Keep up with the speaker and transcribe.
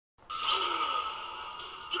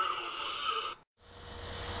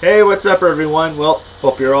Hey, what's up everyone? Well,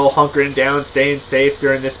 hope you're all hunkering down, staying safe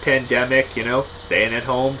during this pandemic, staying at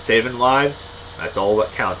home, saving lives. That's all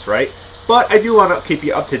that counts, right? But I do want to keep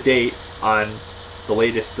you up to date on the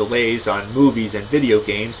latest delays on movies and video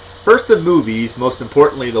games. First the movies, most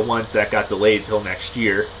importantly the ones that got delayed till next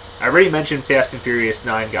year. I already mentioned Fast and Furious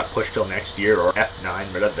 9 got pushed till next year, or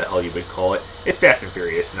F9, whatever the hell you would call it. It's Fast and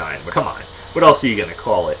Furious 9, but come on, what else are you going to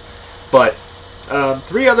call it? But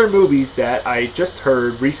three other movies that I just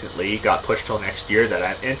heard recently got pushed till next year that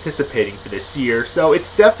I'm anticipating for this year, so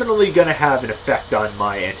it's definitely going to have an effect on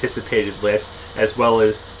my anticipated list, as well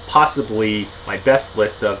as possibly my best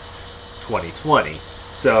list of 2020.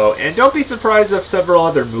 So, and don't be surprised if several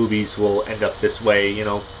other movies will end up this way,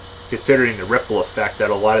 considering the ripple effect that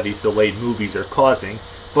a lot of these delayed movies are causing.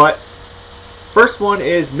 But first one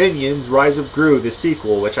is Minions: Rise of Gru, the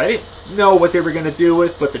sequel, which I didn't know what they were going to do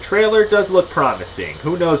with, but the trailer does look promising.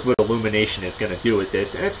 Who knows what Illumination is going to do with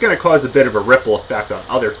this, and it's going to cause a bit of a ripple effect on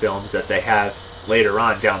other films that they have later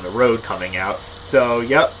on down the road coming out. So,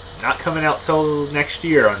 yep, not coming out till next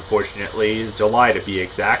year, unfortunately, July to be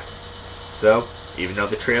exact. So, even though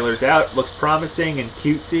the trailer's out, looks promising and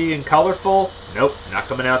cutesy and colorful, nope, not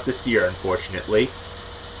coming out this year, unfortunately.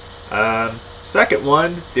 Second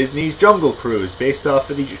one, Disney's Jungle Cruise, based off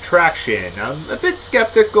of the attraction. I'm a bit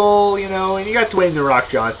skeptical, and you got Dwayne "The Rock"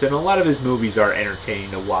 Johnson. A lot of his movies are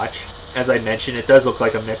entertaining to watch. As I mentioned, it does look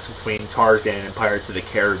like a mix between Tarzan and Pirates of the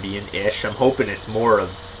Caribbean-ish. I'm hoping it's more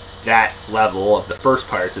of that level of the first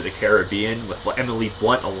Pirates of the Caribbean, with Emily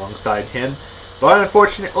Blunt alongside him. But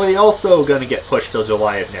unfortunately, also going to get pushed till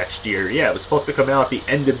July of next year. Yeah, it was supposed to come out at the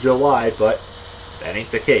end of July, but that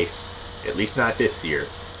ain't the case. At least not this year.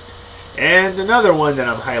 And another one that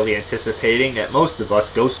I'm highly anticipating, that most of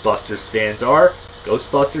us Ghostbusters fans are,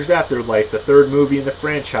 Ghostbusters Afterlife, the third movie in the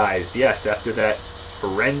franchise. Yes, after that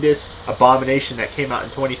horrendous abomination that came out in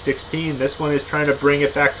 2016, this one is trying to bring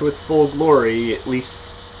it back to its full glory, at least,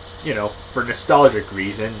 for nostalgic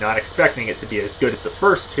reason. Not expecting it to be as good as the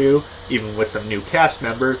first two, even with some new cast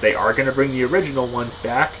members. They are going to bring the original ones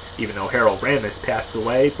back, even though Harold Ramis passed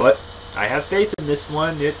away, but I have faith in this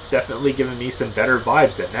one. It's definitely giving me some better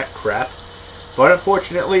vibes than that crap. But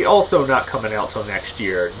unfortunately, also not coming out till next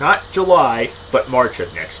year. Not July, but March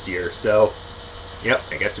of next year. So, yep,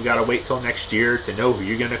 I guess we gotta wait till next year to know who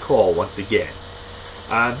you're gonna call once again.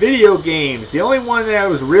 Video games. The only one that I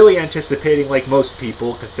was really anticipating, like most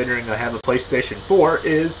people, considering I have a PlayStation 4,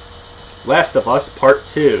 is Last of Us Part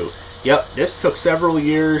 2. Yep, this took several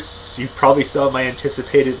years. You probably saw my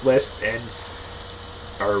anticipated list and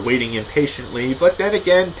are waiting impatiently, but then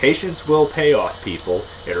again, patience will pay off, people.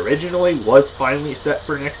 It originally was finally set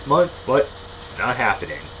for next month, but not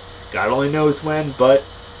happening. God only knows when, but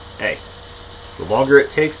hey, the longer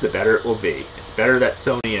it takes, the better it will be. It's better that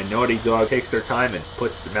Sony and Naughty Dog takes their time and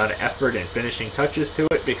puts the amount of effort and finishing touches to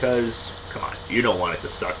it, because, come on, you don't want it to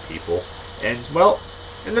suck, people. And, well,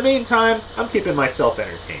 in the meantime, I'm keeping myself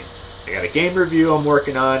entertained. I got a game review I'm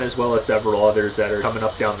working on, as well as several others that are coming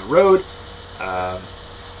up down the road.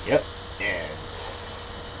 Yep, and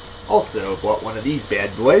also bought one of these bad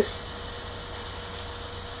boys,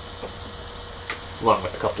 along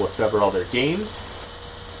with a couple of several other games,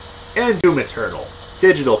 and Doom Eternal.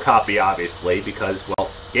 Digital copy, obviously, because, well,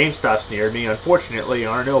 GameStops near me, unfortunately,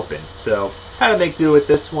 aren't open, so had to make do with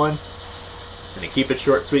this one. And to keep it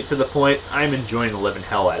short, sweet, to the point, I'm enjoying the living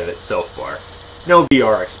hell out of it so far. No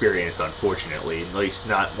VR experience, unfortunately, at least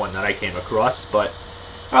not one that I came across, but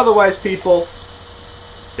otherwise, people,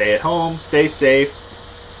 stay at home, stay safe,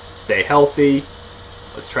 stay healthy.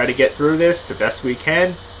 Let's try to get through this the best we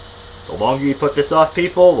can. The longer you put this off,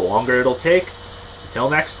 people, the longer it'll take. Until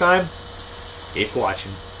next time, keep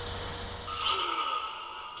watching.